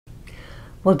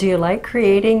Well, do you like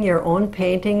creating your own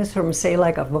paintings from, say,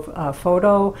 like a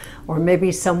photo or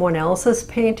maybe someone else's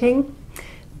painting,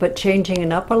 but changing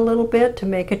it up a little bit to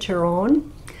make it your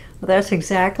own? Well, that's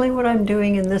exactly what I'm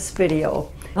doing in this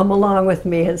video. Come along with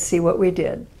me and see what we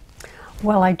did.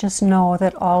 Well, I just know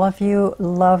that all of you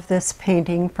love this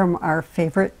painting from our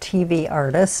favorite TV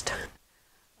artist.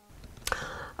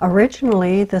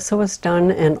 Originally, this was done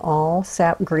in all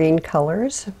sap green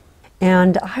colors.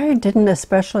 And I didn't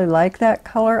especially like that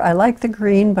color. I like the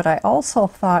green, but I also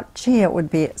thought, gee, it would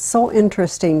be so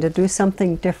interesting to do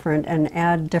something different and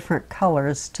add different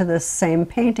colors to this same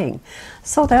painting.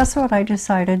 So that's what I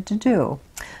decided to do.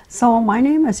 So my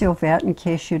name is Yovette, in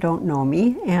case you don't know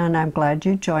me, and I'm glad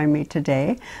you joined me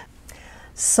today.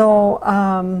 So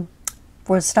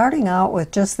we're starting out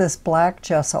with just this black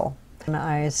gesso. And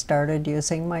I started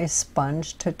using my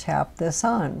sponge to tap this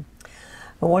on.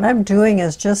 But what I'm doing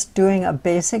is just doing a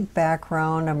basic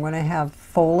background. I'm going to have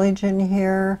foliage in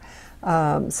here,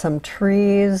 some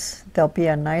trees. There'll be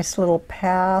a nice little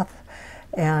path,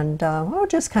 and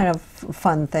just kind of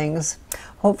fun things.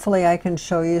 Hopefully I can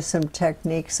show you some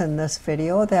techniques in this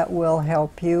video that will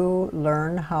help you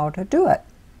learn how to do it.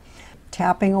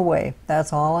 Tapping away,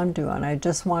 that's all I'm doing. I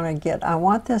just want to I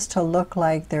want this to look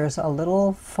like there's a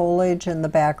little foliage in the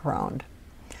background.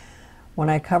 When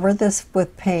I cover this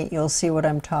with paint, you'll see what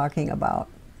I'm talking about.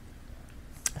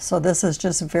 So this is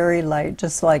just very light,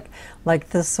 just like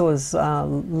this was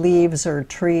leaves or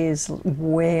trees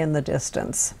way in the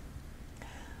distance.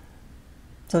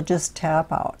 So just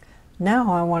tap out.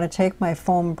 Now I want to take my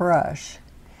foam brush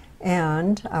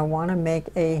and I want to make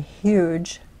a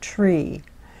huge tree.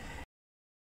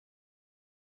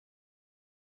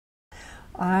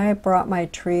 I brought my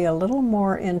tree a little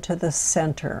more into the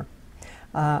center.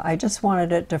 I just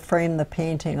wanted it to frame the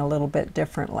painting a little bit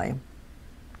differently.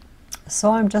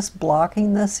 So I'm just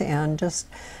blocking this in,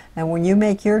 and when you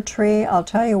make your tree, I'll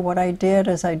tell you what I did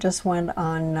is I just went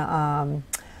on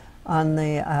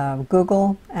the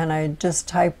Google and I just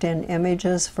typed in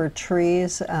images for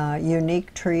trees,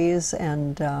 unique trees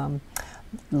and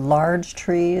large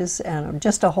trees, and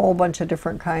just a whole bunch of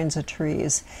different kinds of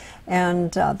trees. And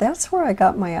that's where I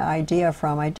got my idea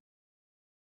from.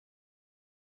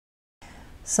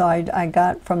 So I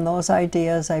got from those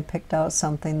ideas, I picked out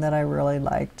something that I really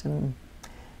liked and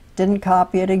didn't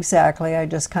copy it exactly. I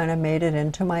just kind of made it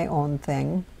into my own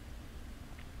thing.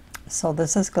 So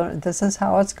this is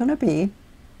how it's going to be.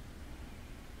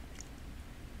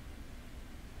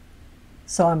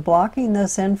 So I'm blocking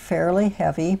this in fairly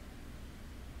heavy.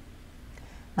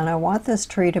 And I want this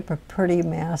tree to be pretty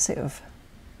massive.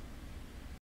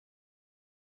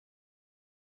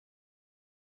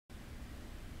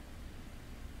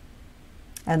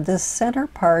 And this center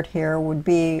part here would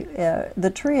be,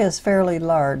 the tree is fairly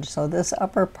large, so this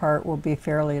upper part will be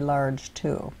fairly large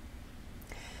too.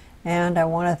 And I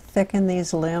want to thicken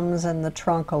these limbs and the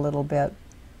trunk a little bit.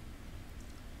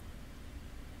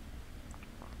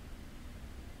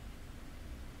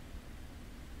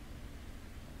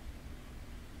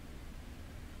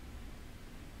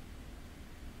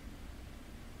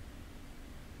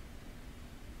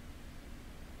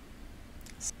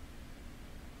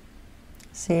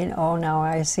 See, oh, now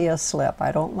I see a slip.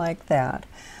 I don't like that.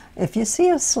 If you see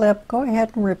a slip, go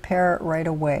ahead and repair it right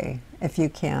away if you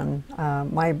can.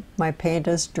 My paint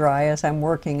is dry. As I'm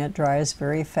working, it dries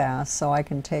very fast, so I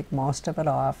can take most of it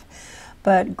off.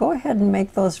 But go ahead and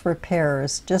make those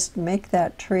repairs. Just make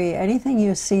that tree, anything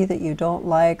you see that you don't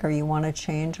like or you want to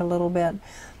change a little bit,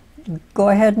 go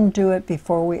ahead and do it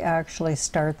before we actually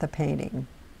start the painting.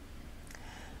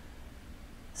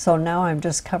 So now I'm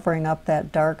just covering up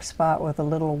that dark spot with a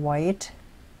little white.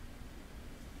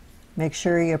 Make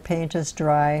sure your paint is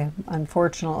dry.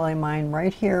 Unfortunately, mine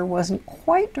right here wasn't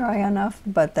quite dry enough,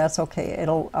 but that's okay.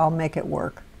 I'll make it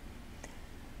work.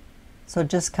 So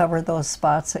just cover those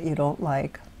spots that you don't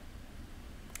like.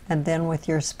 And then with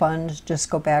your sponge, just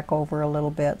go back over a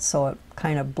little bit so it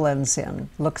kind of blends in,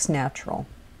 looks natural.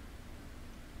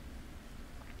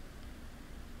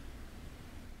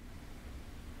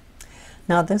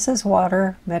 Now this is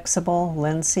water mixable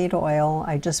linseed oil.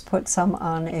 I just put some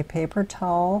on a paper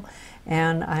towel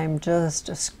and I'm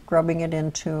just scrubbing it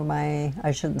into my,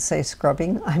 I shouldn't say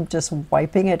scrubbing, I'm just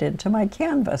wiping it into my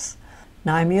canvas.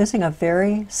 Now I'm using a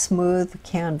very smooth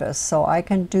canvas, so I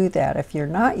can do that. If you're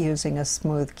not using a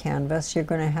smooth canvas, you're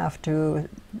going to have to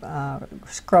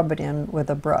scrub it in with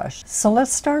a brush. So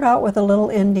let's start out with a little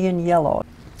Indian yellow.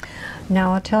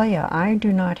 Now I'll tell you, I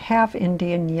do not have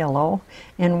Indian yellow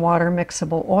in water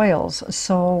mixable oils,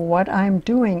 so what I'm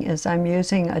doing is I'm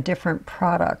using a different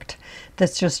product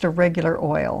that's just a regular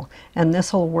oil, and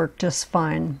this will work just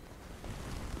fine.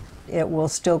 it will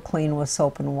still clean with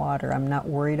soap and water. I'm not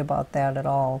worried about that at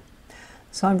all.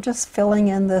 So I'm just filling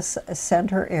in this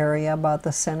center area, about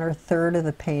the center third of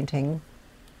the painting.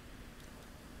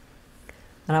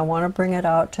 And I want to bring it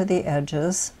out to the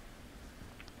edges.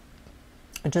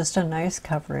 Just a nice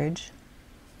coverage.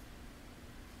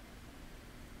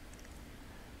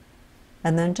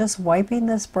 And then just wiping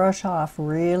this brush off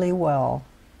really well,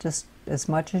 just as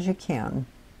much as you can.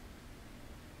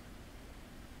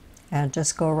 And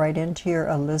just go right into your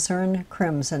alizarin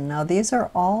crimson. Now these are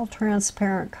all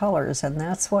transparent colors, and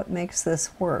that's what makes this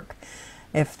work.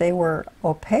 If they were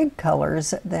opaque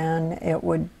colors, then it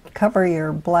would cover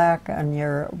your black and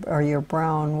your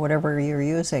brown, whatever you're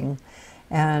using,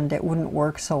 and it wouldn't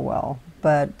work so well.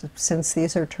 But since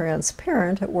these are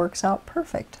transparent, it works out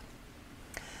perfect.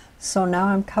 So now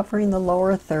I'm covering the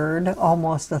lower third,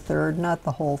 almost a third, not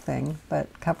the whole thing,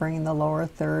 but covering the lower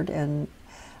third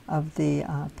of the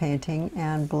painting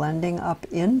and blending up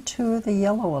into the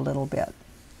yellow a little bit.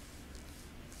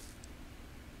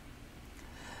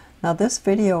 Now this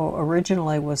video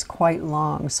originally was quite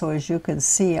long, so as you can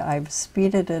see I've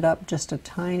speeded it up just a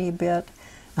tiny bit.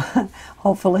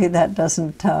 Hopefully that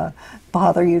doesn't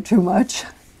bother you too much.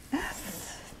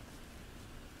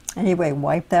 Anyway,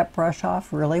 wipe that brush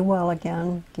off really well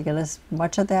again. You get as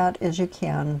much of that as you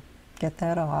can. Get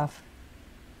that off.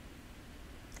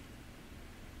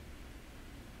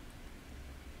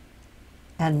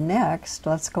 And next,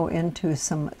 let's go into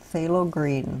some phthalo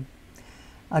green.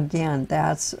 Again,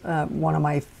 that's one of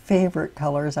my favorite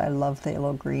colors. I love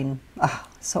phthalo green. Ah,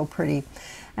 so pretty.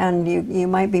 And you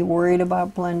might be worried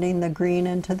about blending the green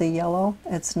into the yellow.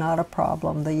 It's not a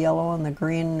problem. The yellow and the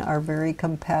green are very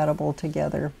compatible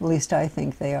together. At least I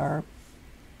think they are.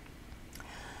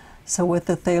 So with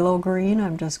the phthalo green,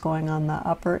 I'm just going on the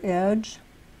upper edge,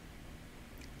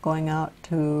 going out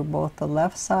to both the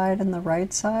left side and the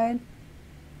right side.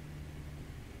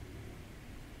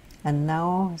 And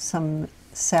now some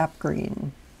sap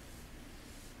green.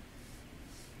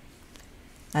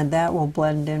 And that will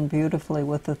blend in beautifully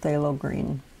with the phthalo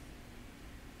green.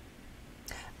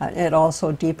 It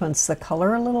also deepens the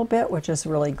color a little bit, which is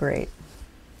really great.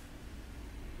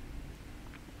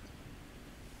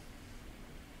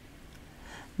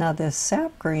 Now this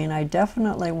sap green, I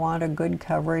definitely want a good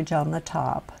coverage on the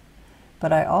top,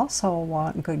 but I also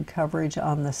want good coverage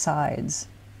on the sides,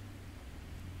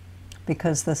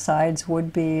 because the sides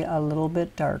would be a little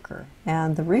bit darker.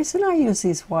 And the reason I use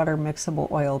these water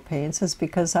mixable oil paints is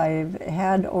because I've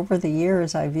had, over the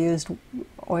years, I've used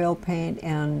oil paint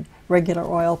and regular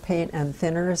oil paint and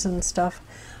thinners and stuff.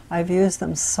 I've used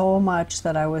them so much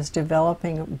that I was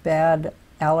developing bad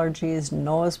allergies,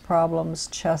 nose problems,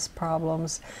 chest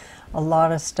problems, a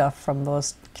lot of stuff from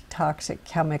those toxic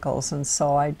chemicals. And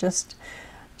so I just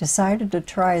decided to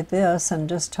try this and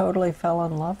just totally fell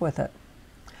in love with it.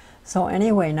 So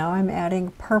anyway, now I'm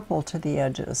adding purple to the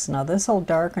edges. Now this will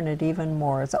darken it even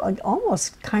more. It's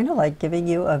almost kind of like giving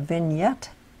you a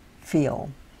vignette feel.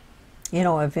 You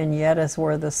know, a vignette is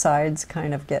where the sides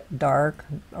kind of get dark.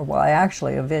 Well,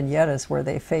 actually a vignette is where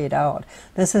they fade out.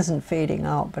 This isn't fading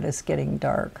out, but it's getting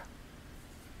dark.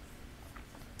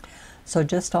 So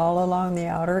just all along the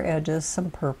outer edges, some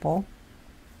purple.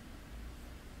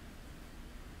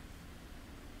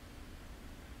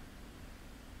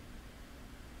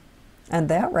 And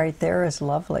that right there is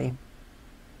lovely.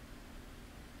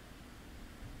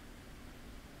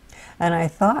 And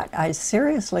I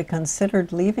seriously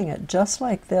considered leaving it just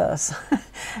like this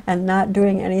and not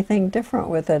doing anything different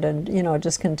with it, and you know,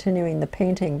 just continuing the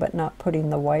painting but not putting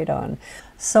the white on.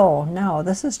 So now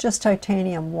this is just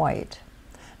titanium white.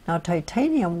 Now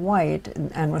titanium white,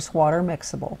 and it's water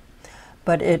mixable,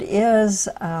 but it is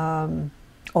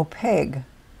opaque.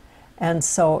 And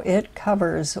so it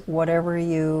covers whatever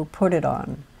you put it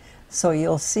on. So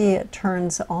you'll see it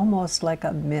turns almost like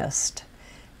a mist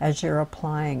as you're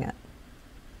applying it.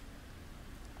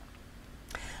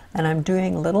 And I'm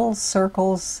doing little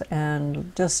circles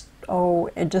and just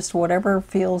whatever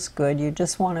feels good. You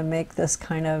just want to make this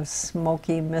kind of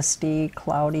smoky, misty,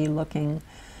 cloudy looking.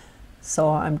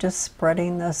 So I'm just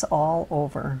spreading this all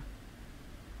over,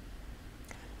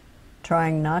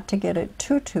 trying not to get it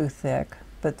too thick,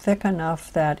 but thick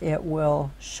enough that it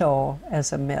will show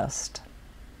as a mist.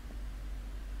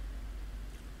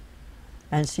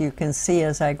 And so you can see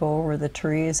as I go over the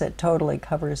trees, it totally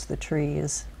covers the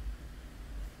trees.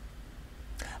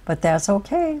 But that's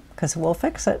okay, because we'll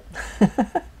fix it.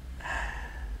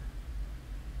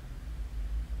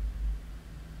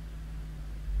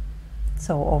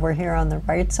 So over here on the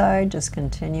right side, just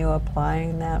continue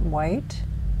applying that white.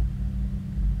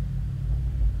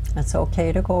 It's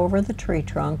okay to go over the tree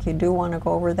trunk. You do want to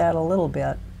go over that a little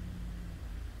bit.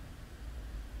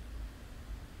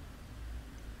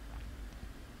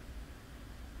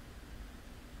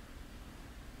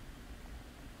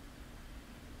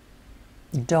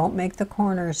 Don't make the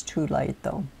corners too light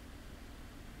though.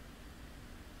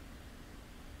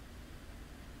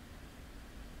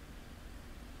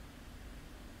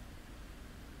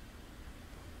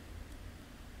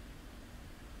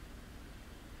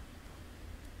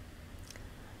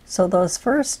 So those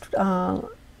the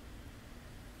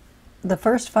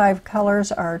first 5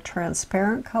 colors are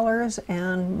transparent colors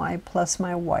and my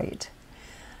white.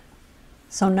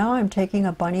 So now I'm taking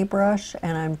a bunny brush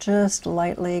and I'm just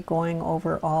lightly going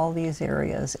over all these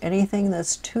areas. Anything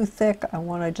that's too thick, I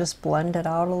want to just blend it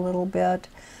out a little bit.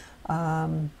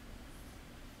 You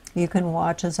can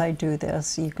watch as I do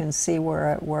this. You can see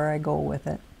where I go with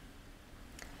it.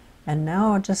 And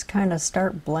now just kind of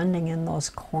start blending in those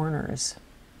corners.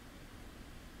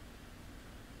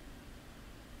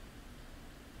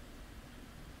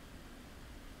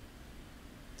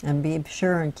 And be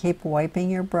sure and keep wiping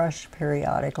your brush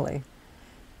periodically.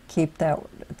 Keep that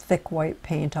thick white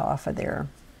paint off of there.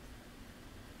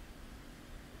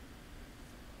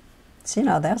 See,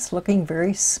 now that's looking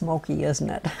very smoky,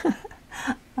 isn't it?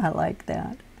 I like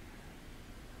that.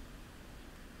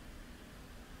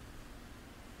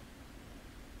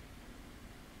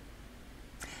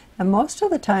 And most of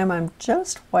the time I'm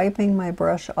just wiping my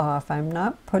brush off. I'm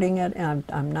not putting it,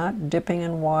 I'm not dipping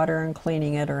in water and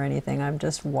cleaning it or anything. I'm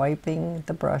just wiping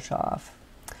the brush off.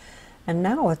 And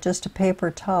now with just a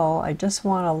paper towel, I just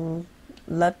want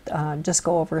to just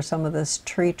go over some of this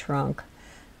tree trunk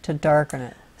to darken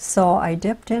it. So I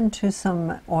dipped into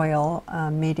some oil,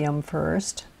 medium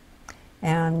first,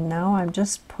 and now I'm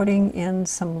just putting in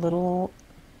some little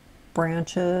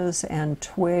branches and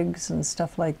twigs and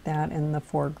stuff like that in the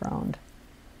foreground.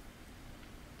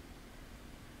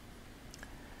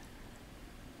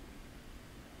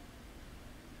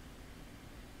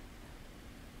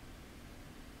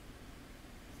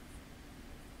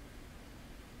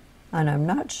 And I'm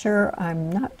not sure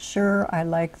I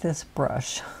like this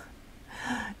brush.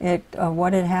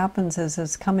 What it happens is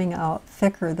it's coming out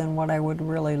thicker than what I would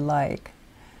really like.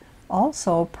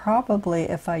 Also, probably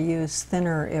if I use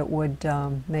thinner, it would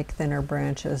make thinner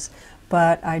branches.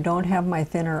 But I don't have my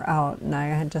thinner out, and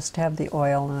I just have the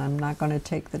oil, and I'm not going to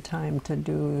take the time to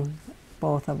do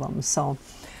both of them. So,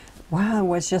 wow, it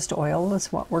was just oil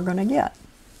is what we're going to get.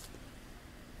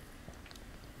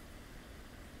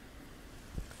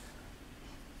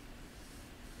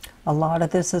 A lot of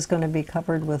this is going to be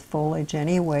covered with foliage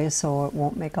anyway, so it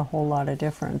won't make a whole lot of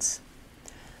difference.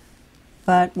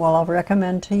 But what I'll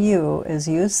recommend to you is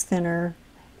use thinner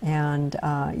and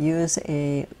use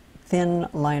a thin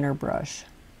liner brush.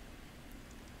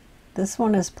 This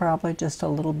one is probably just a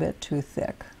little bit too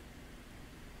thick.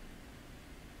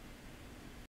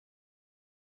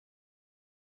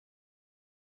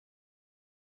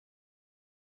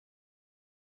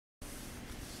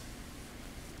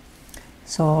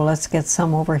 So let's get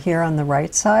some over here on the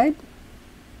right side.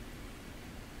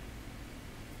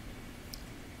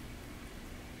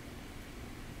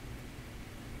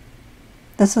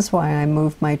 This is why I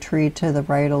moved my tree to the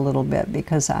right a little bit,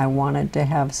 because I wanted to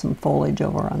have some foliage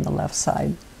over on the left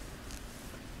side.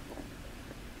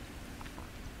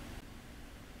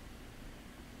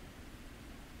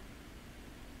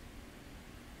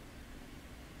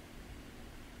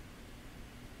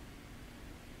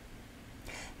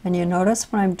 And you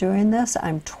notice when I'm doing this,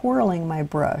 I'm twirling my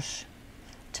brush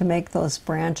to make those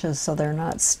branches so they're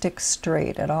not stick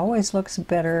straight. It always looks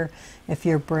better if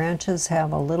your branches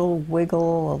have a little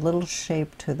wiggle, a little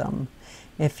shape to them.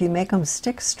 If you make them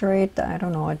stick straight, I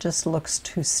don't know, it just looks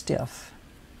too stiff.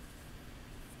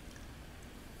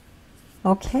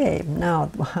 Okay,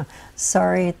 now,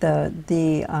 sorry,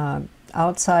 the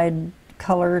outside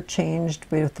color changed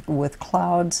with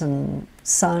clouds and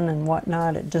sun and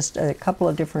whatnot. It just a couple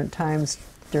of different times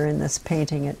during this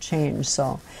painting it changed,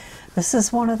 so this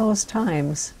is one of those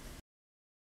times.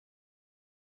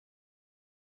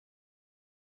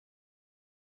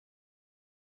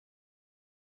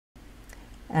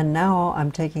 And now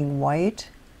I'm taking white,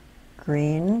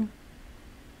 green,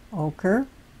 ochre,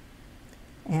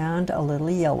 and a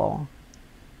little yellow,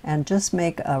 and just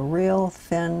make a real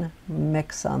thin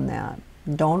mix on that.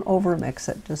 Don't overmix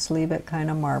it, just leave it kind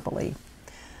of marbly.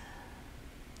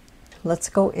 Let's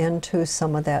go into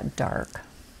some of that dark.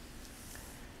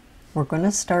 We're going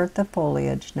to start the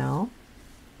foliage now,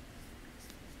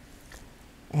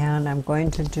 and I'm going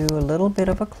to do a little bit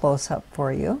of a close-up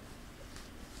for you.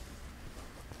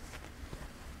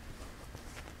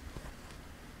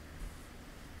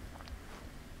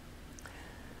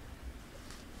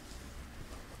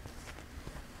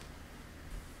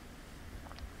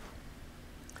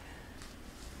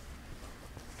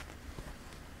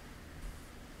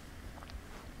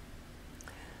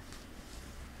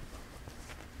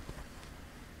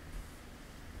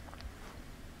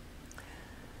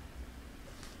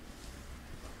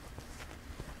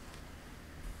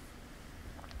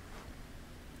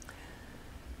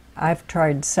 I've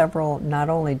tried several, not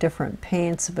only different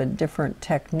paints, but different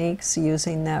techniques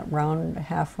using that round,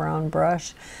 half round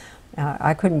brush.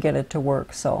 I couldn't get it to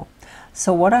work, so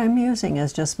what I'm using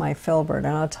is just my filbert,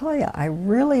 and I'll tell you, I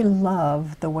really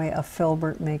love the way a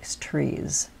filbert makes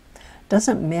trees.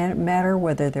 Doesn't matter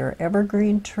whether they're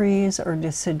evergreen trees or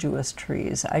deciduous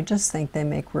trees. I just think they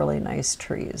make really nice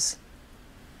trees.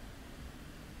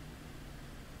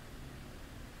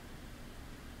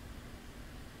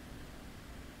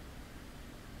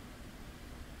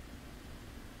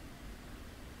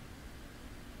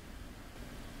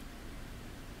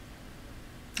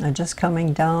 And just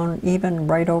coming down even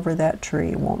right over that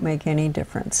tree won't make any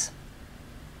difference.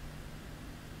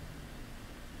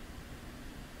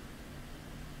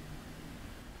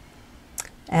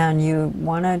 And you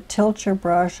want to tilt your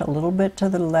brush a little bit to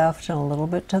the left and a little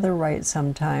bit to the right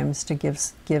sometimes to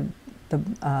give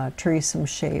the tree some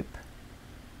shape.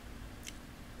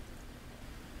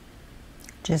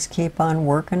 Just keep on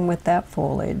working with that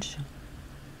foliage.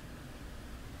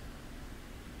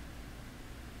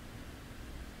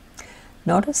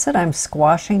 Notice that I'm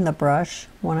squashing the brush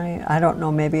when I don't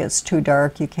know, maybe it's too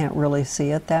dark, you can't really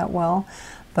see it that well,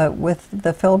 but with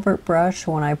the filbert brush,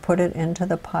 when I put it into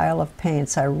the pile of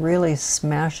paints, I really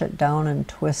smash it down and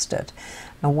twist it.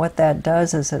 And what that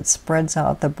does is it spreads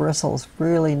out the bristles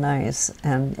really nice,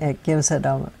 and it gives it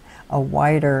a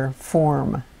wider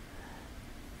form,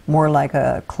 more like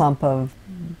a clump of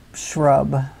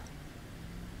shrub.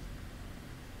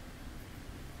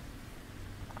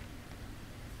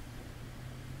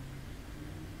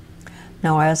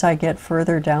 Now as I get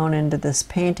further down into this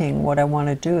painting, what I want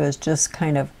to do is just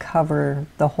kind of cover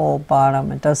the whole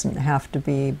bottom. It doesn't have to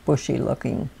be bushy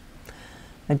looking.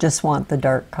 I just want the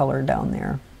dark color down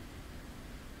there.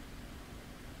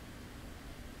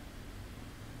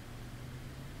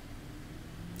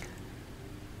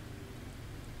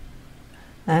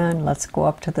 And let's go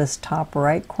up to this top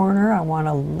right corner. I want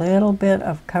a little bit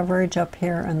of coverage up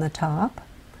here in the top.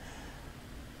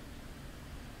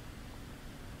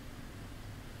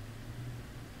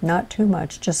 Not too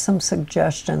much, just some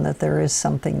suggestion that there is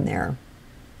something there.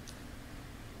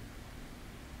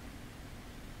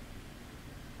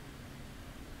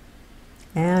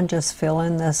 And just fill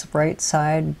in this right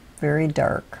side very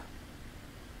dark.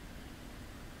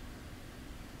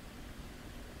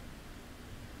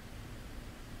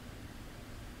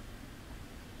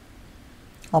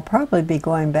 I'll probably be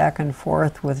going back and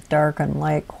forth with dark and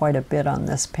light quite a bit on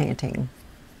this painting.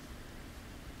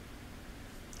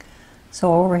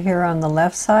 So over here on the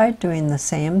left side, doing the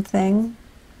same thing,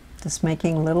 just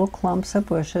making little clumps of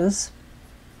bushes.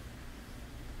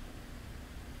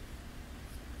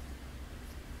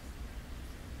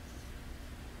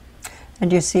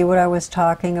 And you see what I was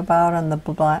talking about on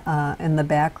the in the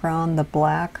background, the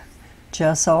black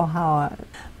gesso, how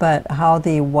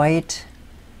the white,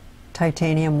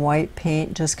 titanium white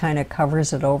paint just kind of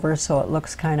covers it over so it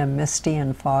looks kind of misty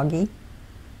and foggy.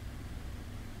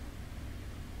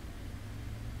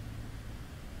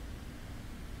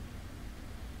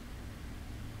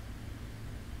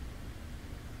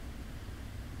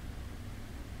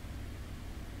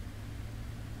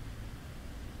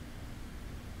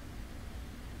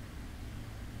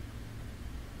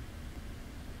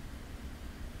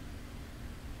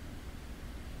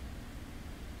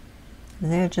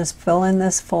 There, just fill in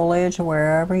this foliage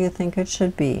wherever you think it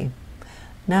should be.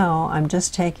 Now I'm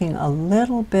just taking a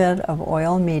little bit of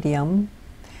oil medium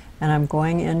and I'm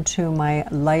going into my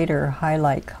lighter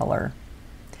highlight color.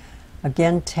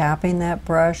 Again, tapping that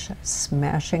brush,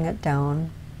 smashing it down.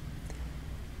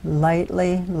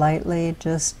 Lightly, lightly,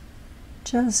 just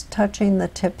touching the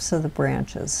tips of the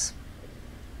branches.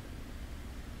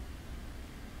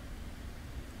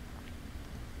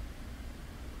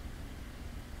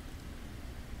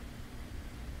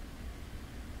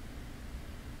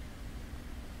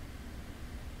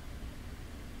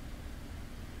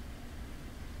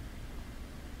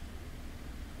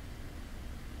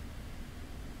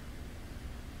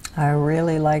 I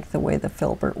really like the way the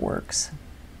filbert works.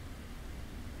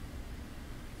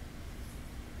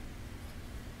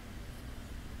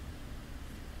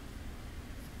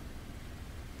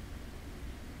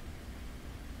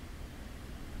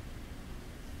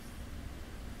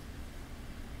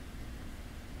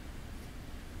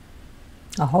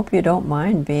 I hope you don't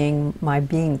mind my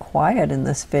being quiet in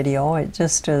this video. It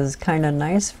just is kind of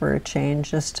nice for a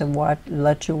change, just to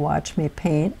let you watch me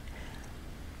paint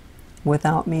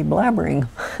without me blabbering.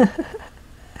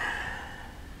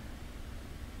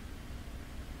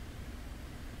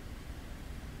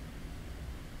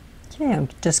 Okay, I'm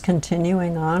just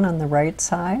continuing on the right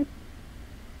side.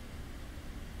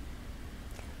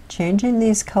 changing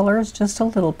these colors just a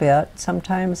little bit.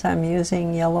 Sometimes I'm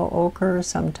using yellow ochre,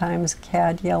 sometimes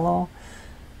cad yellow,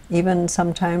 even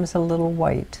sometimes a little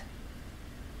white.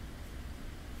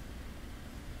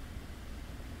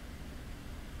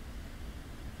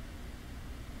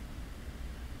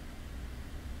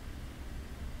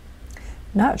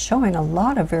 Not showing a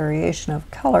lot of variation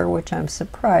of color, which I'm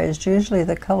surprised. Usually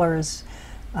the color is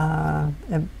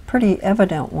pretty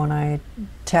evident when I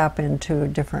tap into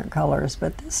different colors,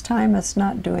 but this time it's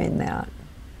not doing that.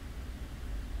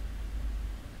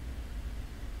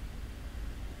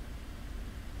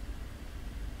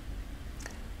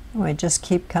 I just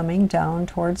keep coming down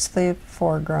towards the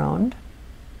foreground.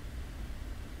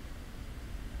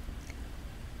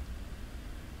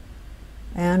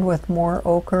 And with more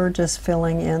ochre, just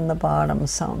filling in the bottom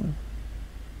some.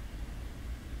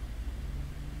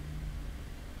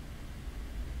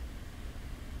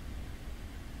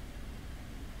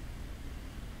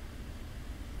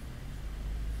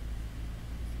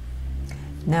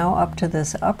 Now up to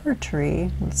this upper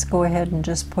tree, let's go ahead and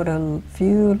just put a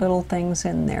few little things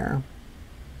in there.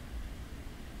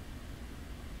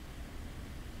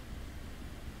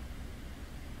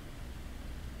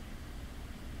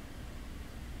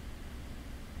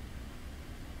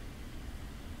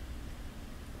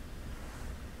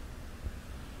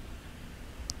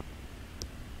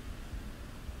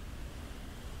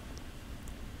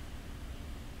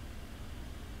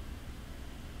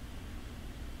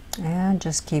 And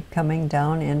just keep coming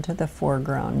down into the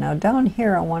foreground. Now down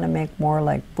here I want to make more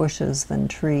like bushes than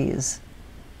trees.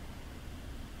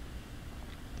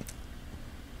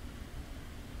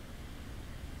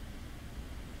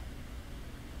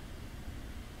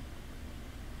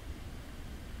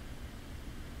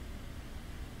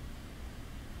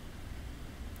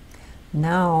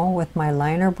 Now with my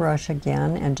liner brush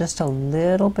again and just a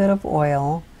little bit of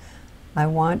oil, I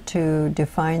want to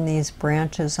define these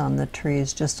branches on the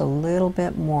trees just a little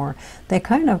bit more. They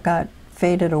kind of got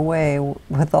faded away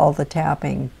with all the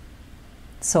tapping,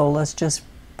 so let's just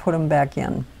put them back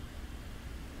in.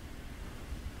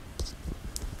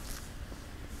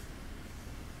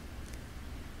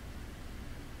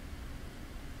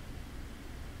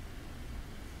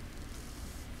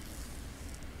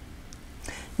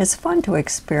 It's fun to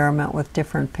experiment with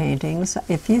different paintings.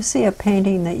 If you see a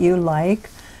painting that you like,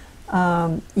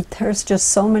 there's just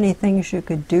so many things you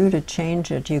could do to change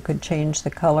it. You could change the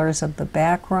colors of the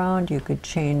background, you could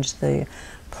change the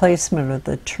placement of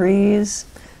the trees.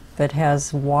 If it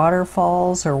has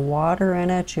waterfalls or water in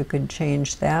it, you could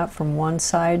change that from one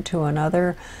side to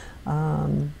another.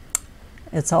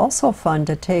 It's also fun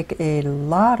to take a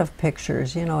lot of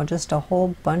pictures, you know, just a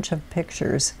whole bunch of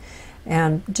pictures,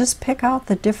 and just pick out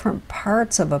the different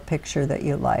parts of a picture that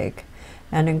you like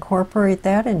and incorporate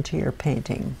that into your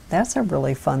painting. That's a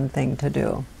really fun thing to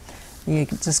do. You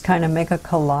can just kind of make a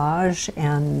collage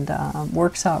and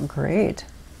works out great.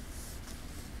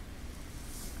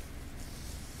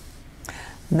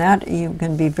 And that you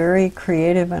can be very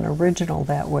creative and original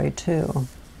that way too.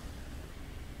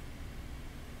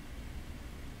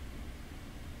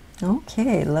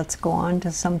 Okay, let's go on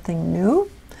to something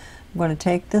new. I'm going to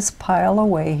take this pile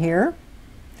away here.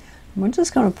 We're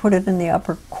just going to put it in the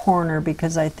upper corner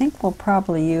because I think we'll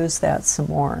probably use that some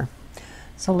more.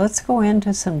 So let's go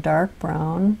into some dark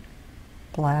brown,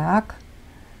 black,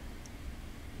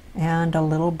 and a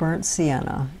little burnt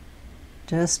sienna.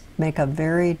 Just make a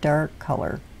very dark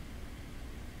color.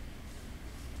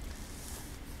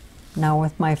 Now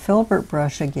with my filbert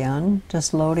brush again,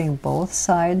 just loading both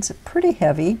sides pretty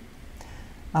heavy,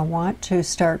 I want to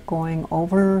start going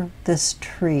over this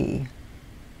tree.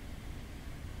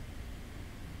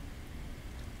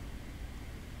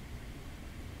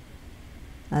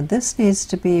 Now this needs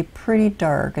to be pretty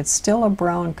dark. It's still a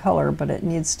brown color, but it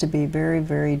needs to be very,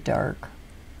 very dark.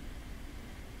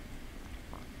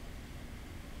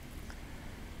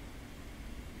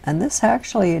 And this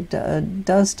actually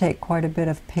does take quite a bit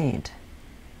of paint.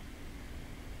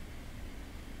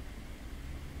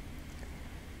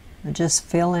 Just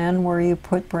fill in where you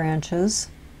put branches.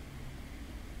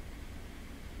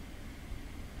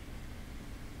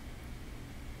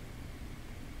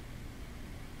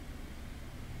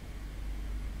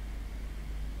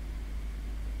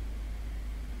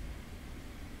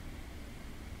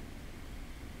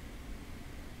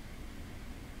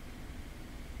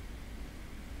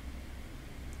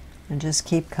 And just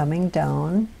keep coming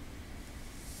down.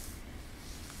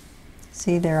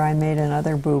 See there, I made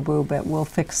another boo-boo, but we'll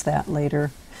fix that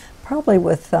later. Probably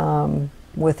with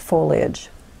foliage.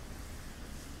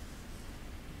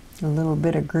 A little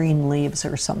bit of green leaves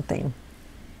or something.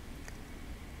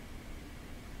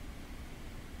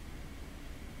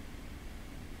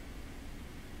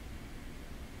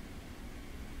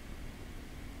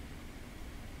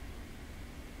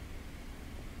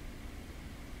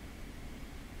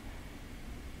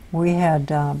 We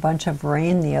had a bunch of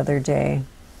rain the other day,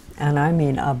 and I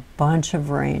mean a bunch of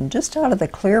rain, just out of the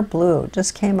clear blue,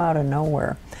 just came out of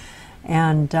nowhere.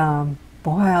 And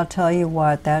boy, I'll tell you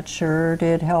what, that sure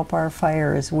did help our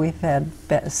fires. We've had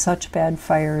such bad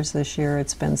fires this year.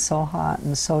 It's been so hot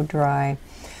and so dry.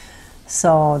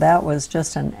 So that was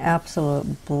just an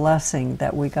absolute blessing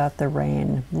that we got the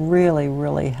rain. Really,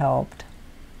 really helped.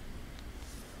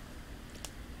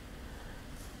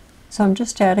 So I'm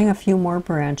just adding a few more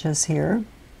branches here.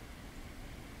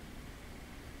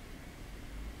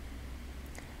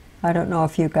 I don't know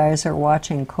if you guys are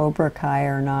watching Cobra Kai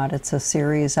or not. It's a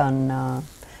series on,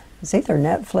 it's either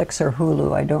Netflix or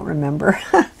Hulu, I don't remember.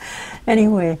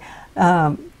 Anyway,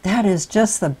 that is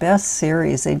just the best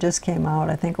series. They just came out,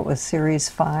 I think it was series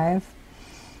 5,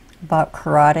 about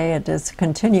karate. It is a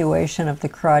continuation of the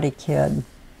Karate Kid.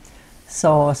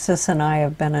 So Sis and I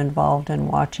have been involved in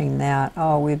watching that.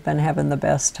 Oh, we've been having the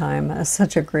best time. It's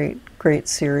such a great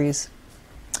series.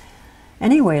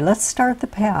 Anyway, let's start the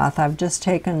path. I've just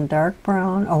taken dark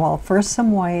brown, oh well, first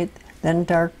some white, then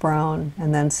dark brown,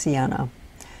 and then sienna.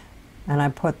 And I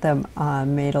put them,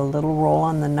 made a little roll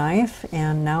on the knife,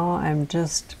 and now I'm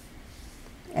just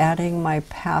adding my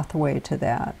pathway to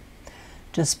that.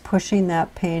 Just pushing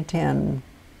that paint in,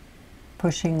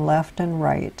 pushing left and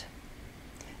right.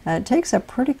 And it takes a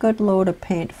pretty good load of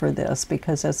paint for this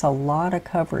because it's a lot of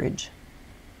coverage.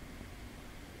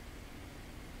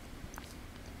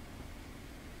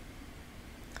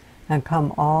 And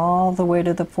come all the way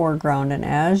to the foreground, and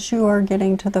as you are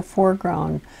getting to the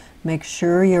foreground, make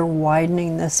sure you're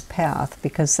widening this path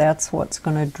because that's what's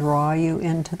going to draw you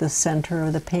into the center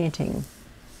of the painting.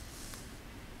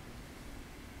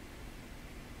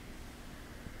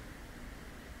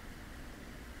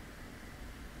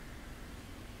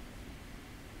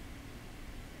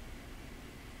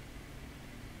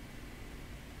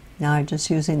 Now I'm just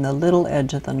using the little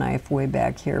edge of the knife way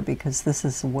back here because this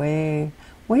is way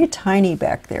tiny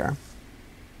back there.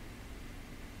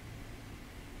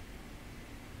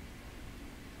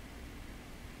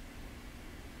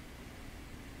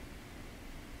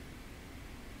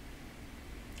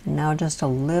 And now just a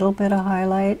little bit of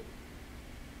highlight.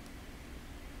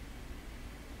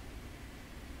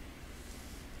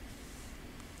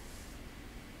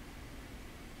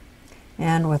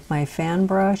 And with my fan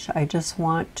brush, I just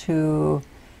want to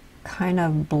kind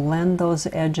of blend those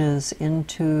edges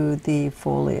into the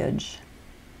foliage.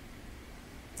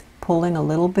 Pulling a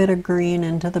little bit of green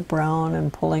into the brown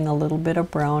and pulling a little bit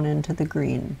of brown into the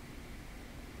green.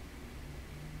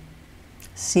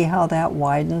 See how that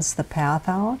widens the path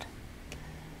out?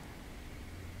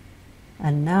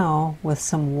 And now with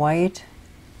some white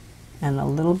and a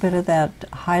little bit of that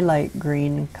highlight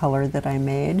green color that I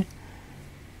made,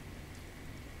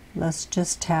 let's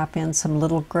just tap in some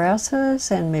little grasses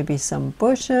and maybe some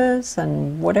bushes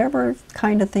and whatever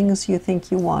kind of things you think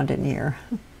you want in here.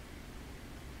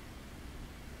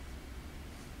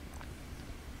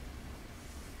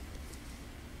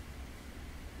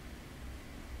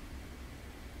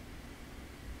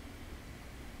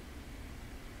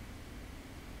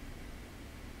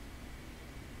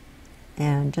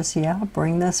 And just, yeah,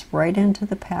 bring this right into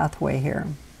the pathway here.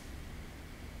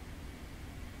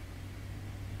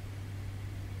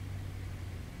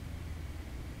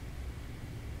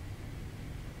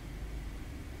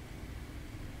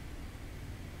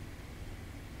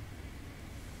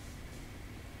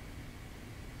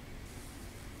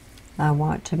 I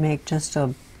want to make just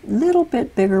a little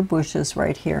bit bigger bushes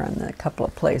right here in a couple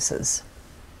of places.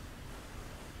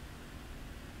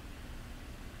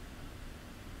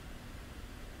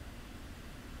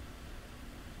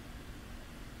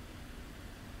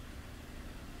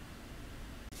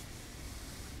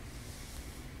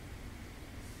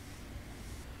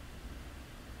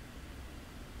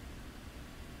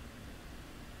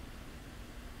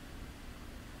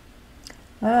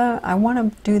 I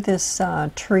want to do this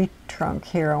tree trunk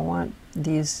here. I want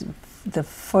the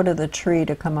foot of the tree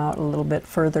to come out a little bit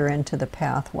further into the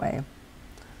pathway.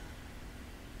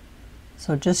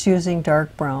 So just using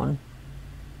dark brown.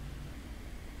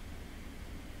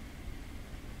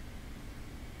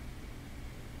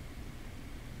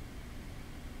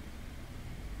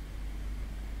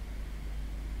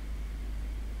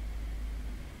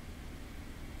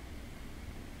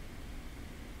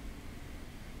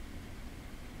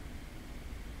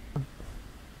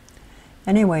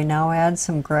 Anyway, now add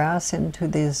some grass into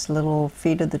these little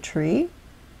feet of the tree.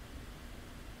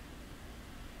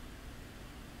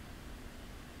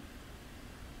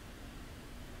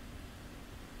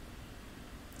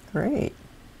 Great.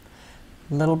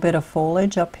 A little bit of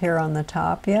foliage up here on the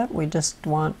top yet. We just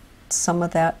want some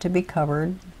of that to be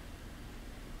covered.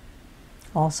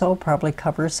 Also probably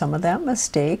cover some of that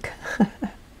mistake.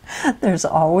 There's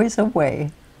always a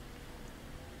way.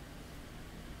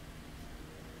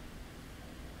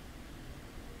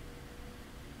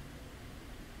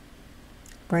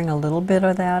 Bring a little bit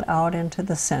of that out into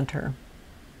the center.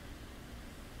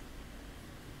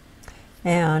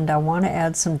 And I want to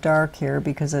add some dark here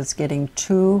because it's getting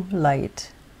too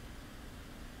light.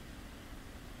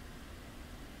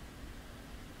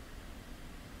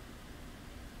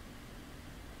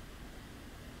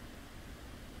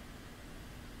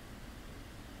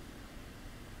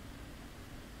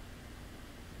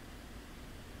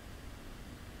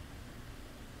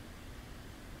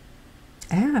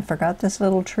 And I forgot this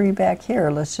little tree back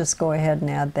here. Let's just go ahead and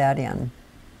add that in.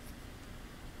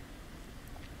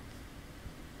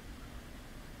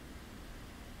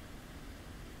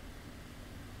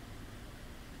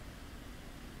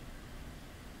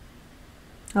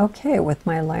 Okay, with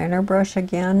my liner brush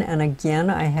again, and again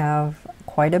I have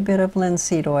quite a bit of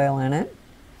linseed oil in it.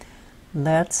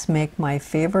 Let's make my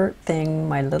favorite thing,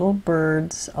 my little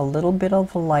birds, a little bit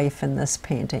of life in this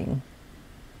painting.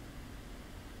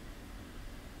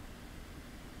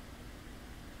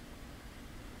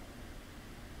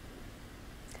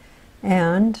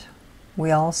 And we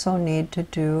also need to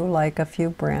do like a few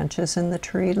branches in the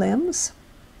tree limbs.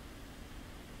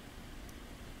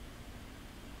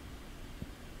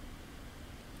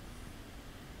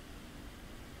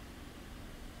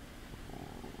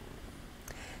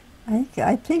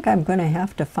 I think I'm going to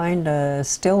have to find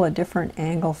still a different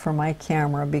angle for my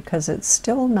camera because it's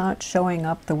still not showing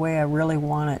up the way I really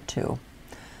want it to.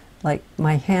 Like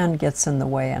my hand gets in the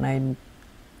way and I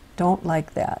don't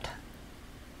like that.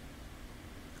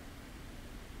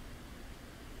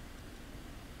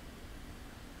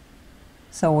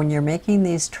 So when you're making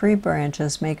these tree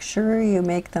branches, make sure you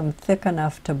make them thick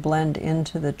enough to blend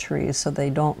into the tree so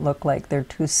they don't look like they're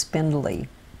too spindly.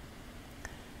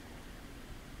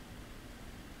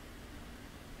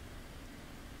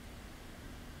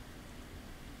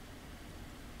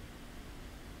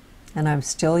 And I'm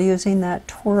still using that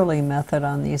twirly method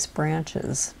on these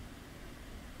branches.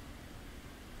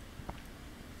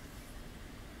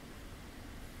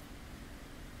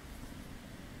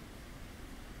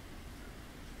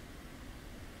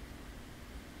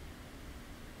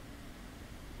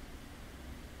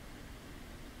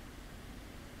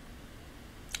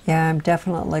 Yeah, I'm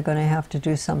definitely going to have to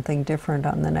do something different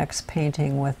on the next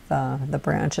painting with the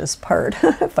branches part.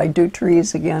 If I do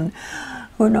trees again,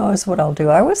 who knows what I'll do.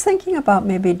 I was thinking about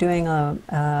maybe doing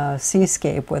a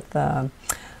seascape with,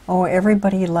 oh,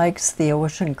 everybody likes the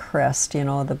ocean crest, you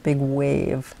know, the big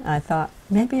wave. I thought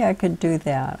maybe I could do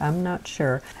that. I'm not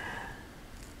sure.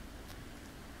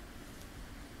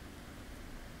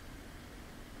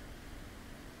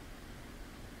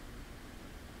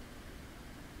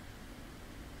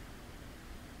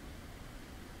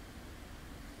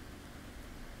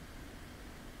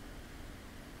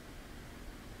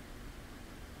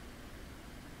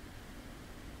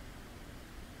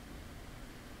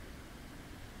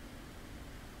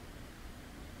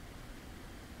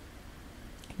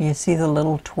 You see the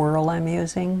little twirl I'm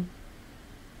using?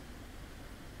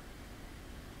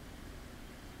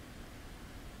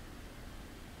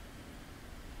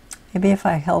 Maybe if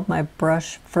I held my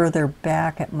brush further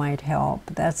back it might help.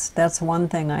 That's one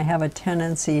thing. I have a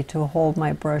tendency to hold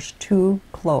my brush too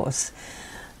close.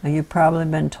 Now, you've probably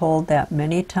been told that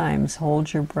many times,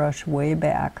 hold your brush way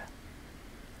back.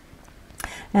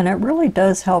 And it really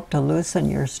does help to loosen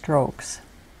your strokes.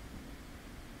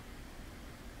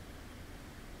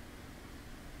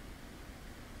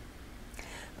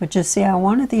 But you see, I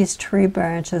wanted these tree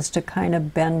branches to kind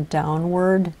of bend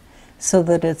downward so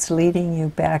that it's leading you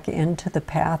back into the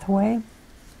pathway.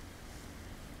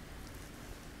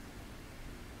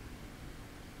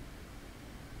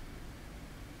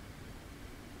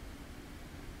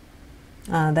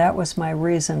 That was my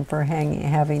reason for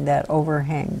having that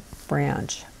overhang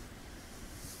branch.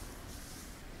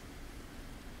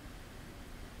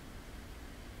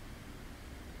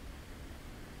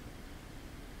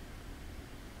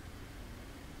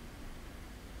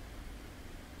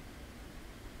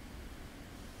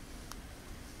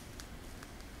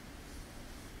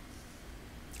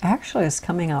 Actually, it's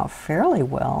coming out fairly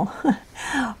well.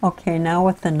 Okay, now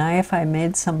with the knife I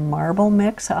made some marble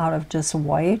mix out of just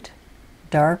white,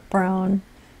 dark brown,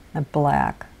 and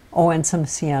black. Oh, and some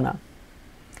sienna.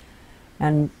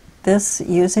 And this,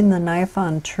 using the knife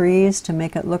on trees to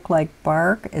make it look like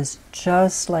bark, is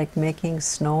just like making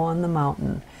snow on the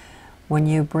mountain. When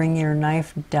you bring your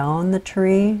knife down the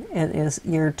tree,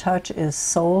 your touch is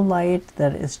so light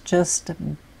that it's just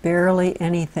barely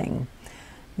anything.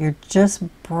 You're just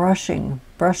brushing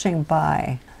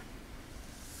by.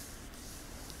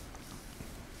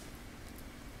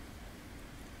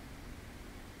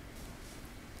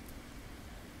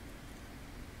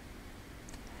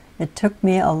 It took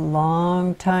me a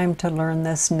long time to learn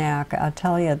this knack. I'll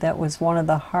tell you, that was one of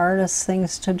the hardest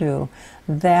things to do.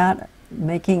 That,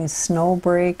 making snow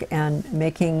break and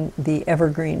making the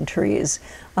evergreen trees.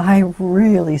 I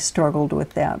really struggled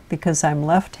with that because I'm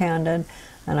left-handed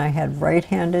and I had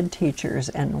right-handed teachers,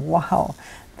 and wow,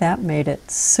 that made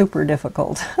it super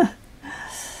difficult.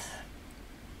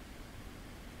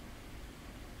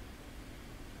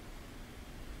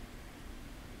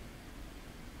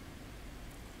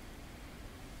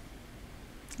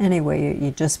 Anyway,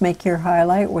 you just make your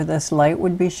highlight where this light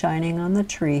would be shining on the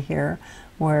tree here.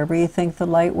 Wherever you think the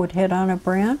light would hit on a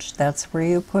branch, that's where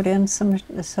you put in some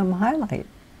highlight.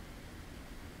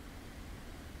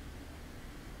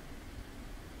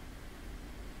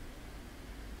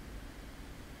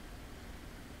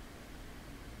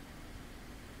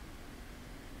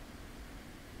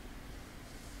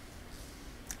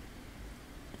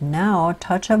 Now a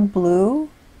touch of blue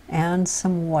and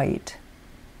some white.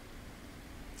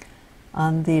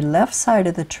 On the left side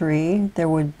of the tree, there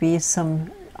would be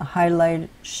some highlight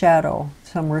shadow,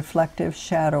 some reflective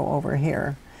shadow over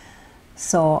here.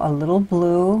 So a little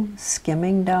blue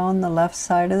skimming down the left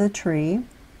side of the tree.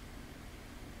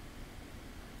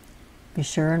 Be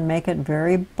sure and make it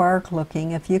very bark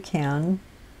looking if you can.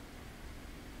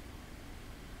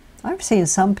 I've seen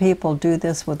some people do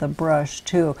this with a brush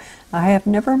too. I have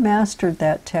never mastered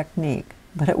that technique,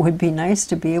 but it would be nice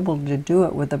to be able to do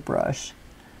it with a brush.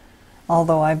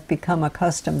 Although I've become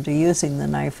accustomed to using the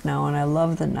knife now, and I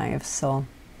love the knife, so.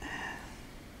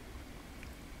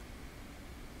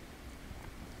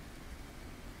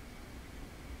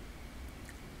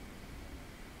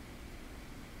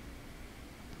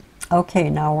 Okay,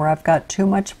 now where I've got too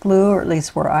much blue, or at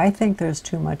least where I think there's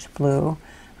too much blue,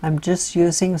 I'm just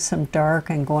using some dark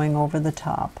and going over the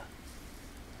top.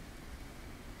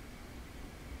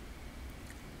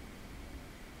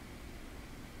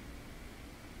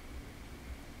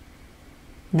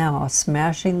 Now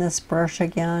smashing this brush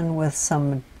again with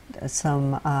some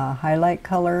highlight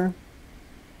color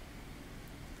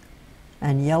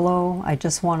and yellow. I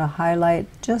just want to highlight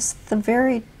just the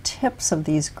very tips of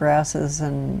these grasses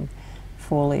and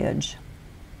foliage.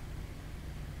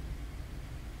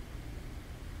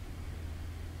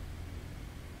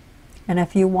 And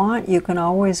if you want, you can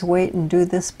always wait and do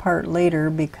this part later,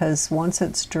 because once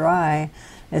it's dry,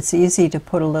 it's easy to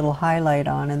put a little highlight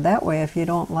on, and that way if you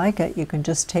don't like it, you can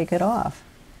just take it off.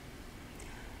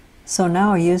 So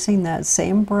now, using that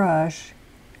same brush,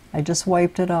 I just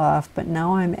wiped it off, but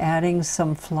now I'm adding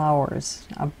some flowers,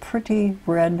 pretty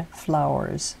red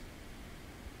flowers.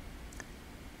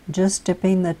 Just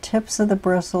dipping the tips of the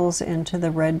bristles into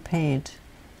the red paint,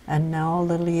 and now a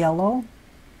little yellow.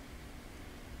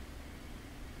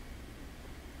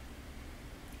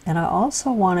 And I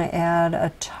also want to add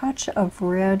a touch of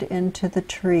red into the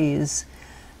trees,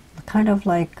 kind of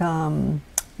like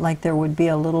there would be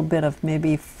a little bit of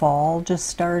maybe fall just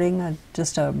starting,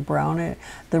 just a brown.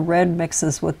 The red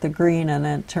mixes with the green and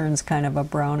it turns kind of a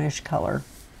brownish color.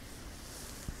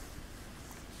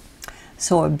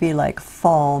 So it would be like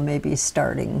fall maybe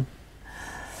starting.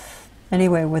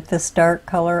 Anyway, with this dark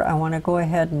color, I want to go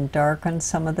ahead and darken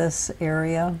some of this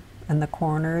area and the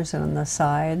corners and the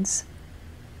sides.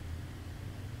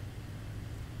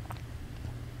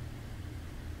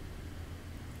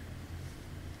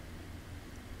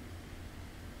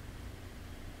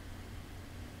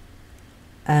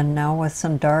 And now with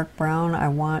some dark brown, I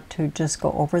want to just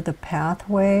go over the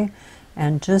pathway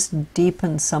and just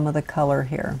deepen some of the color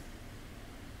here.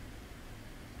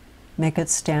 Make it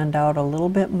stand out a little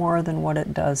bit more than what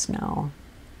it does now.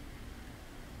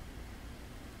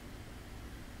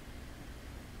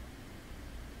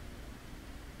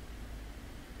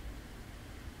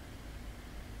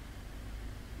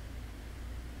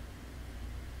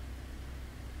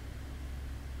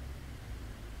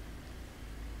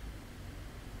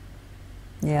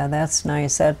 Yeah, that's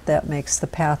nice. That makes the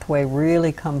pathway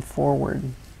really come forward.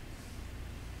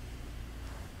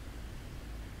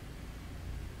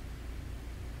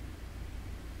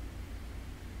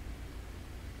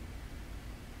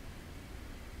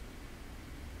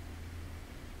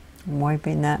 I'm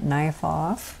wiping that knife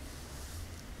off.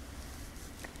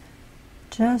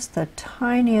 Just the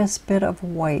tiniest bit of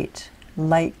white,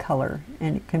 light color,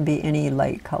 and it can be any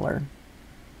light color.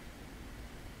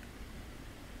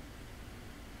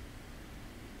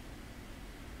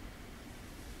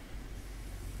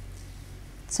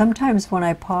 Sometimes when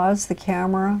I pause the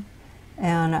camera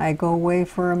and I go away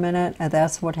for a minute, and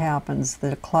that's what happens.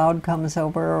 The cloud comes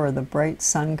over, or the bright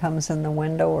sun comes in the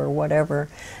window, or whatever.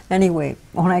 Anyway,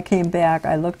 when I came back,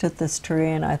 I looked at this tree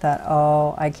and I thought,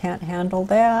 oh, I can't handle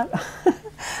that.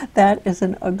 That is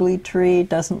an ugly tree,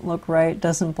 doesn't look right,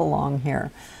 doesn't belong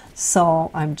here. So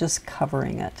I'm just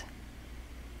covering it.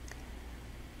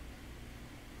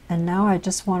 And now I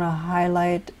just want to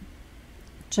highlight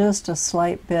just a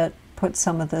slight bit, put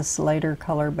some of this lighter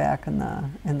color back in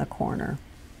the corner.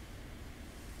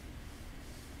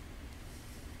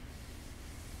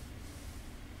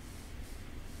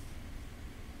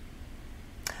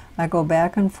 I go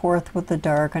back and forth with the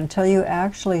dark until you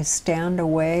actually stand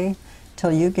away,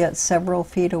 till you get several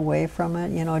feet away from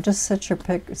it. You know, just set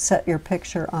your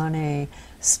picture on a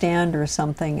stand or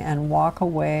something and walk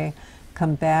away,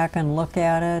 come back and look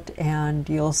at it, and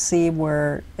you'll see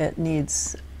where it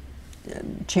needs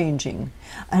changing.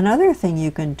 Another thing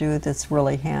you can do that's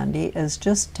really handy is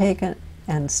just take it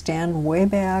and stand way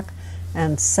back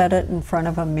and set it in front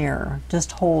of a mirror.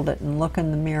 Just hold it and look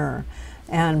in the mirror,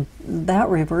 and that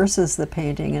reverses the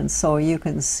painting, and so you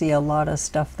can see a lot of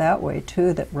stuff that way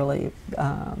too, that really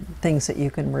things that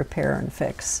you can repair and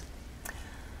fix.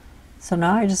 So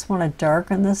now I just want to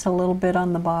darken this a little bit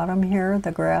on the bottom here,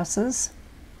 the grasses.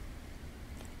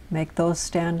 Make those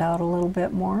stand out a little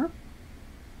bit more.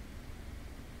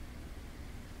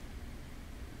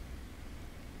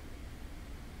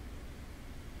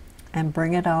 And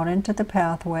bring it out into the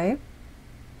pathway.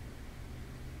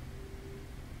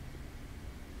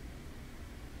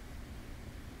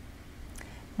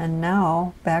 And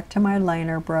now back to my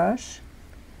liner brush,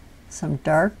 some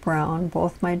dark brown,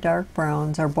 both my dark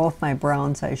browns, or both my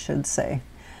browns I should say.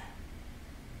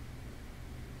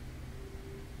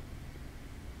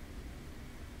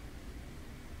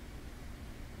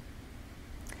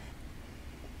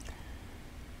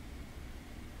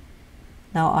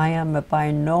 Now I am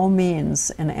by no means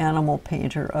an animal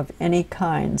painter of any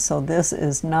kind, so this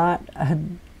is not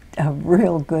a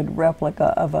real good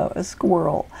replica of a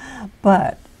squirrel,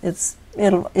 but it's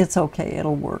okay,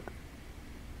 it'll work.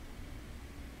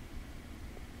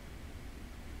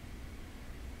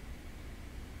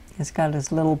 He's got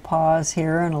his little paws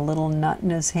here and a little nut in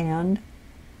his hand.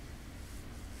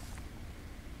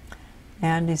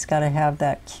 And he's got to have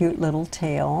that cute little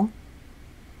tail.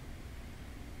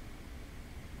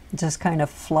 Just kind of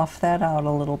fluff that out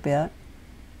a little bit.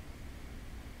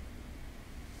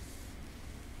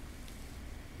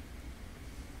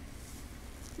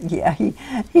 Yeah,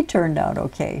 he turned out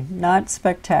okay. Not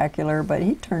spectacular, but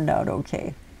he turned out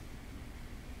okay.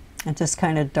 And just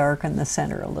kind of darken the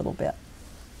center a little bit.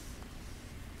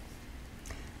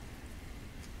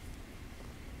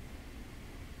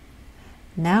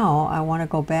 Now I want to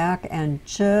go back and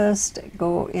just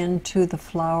go into the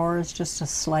flowers just a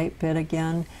slight bit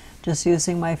again, just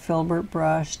using my filbert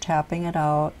brush, tapping it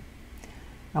out.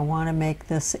 I want to make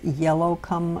this yellow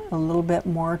come a little bit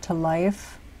more to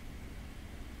life.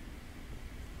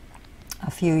 A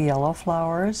few yellow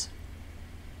flowers,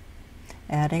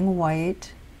 adding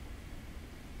white.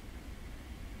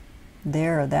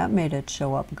 There, that made it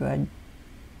show up good.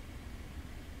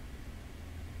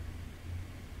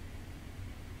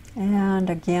 And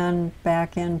again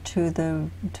back into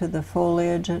the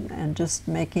foliage and just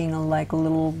making like a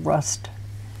little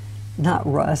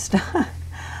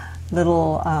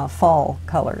little fall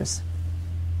colors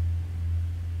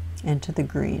into the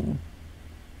green.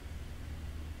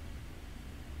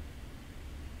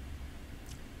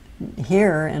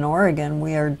 Here in Oregon,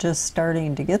 we are just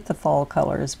starting to get the fall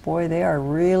colors. Boy, they are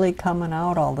really coming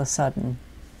out all of a sudden.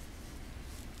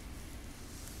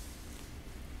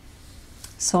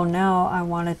 So now I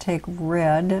want to take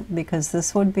red, because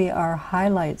this would be our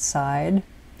highlight side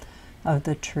of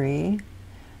the tree.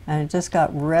 And it just got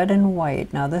red and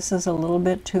white. Now this is a little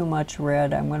bit too much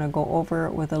red. I'm going to go over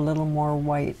it with a little more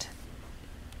white.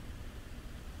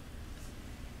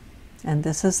 And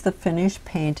this is the finished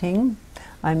painting.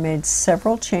 I made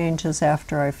several changes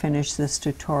after I finished this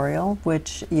tutorial,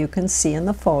 which you can see in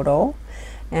the photo.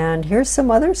 And here's some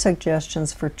other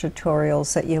suggestions for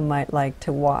tutorials that you might like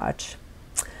to watch.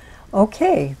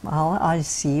 Okay, I'll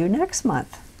see you next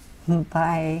month.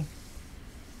 Bye.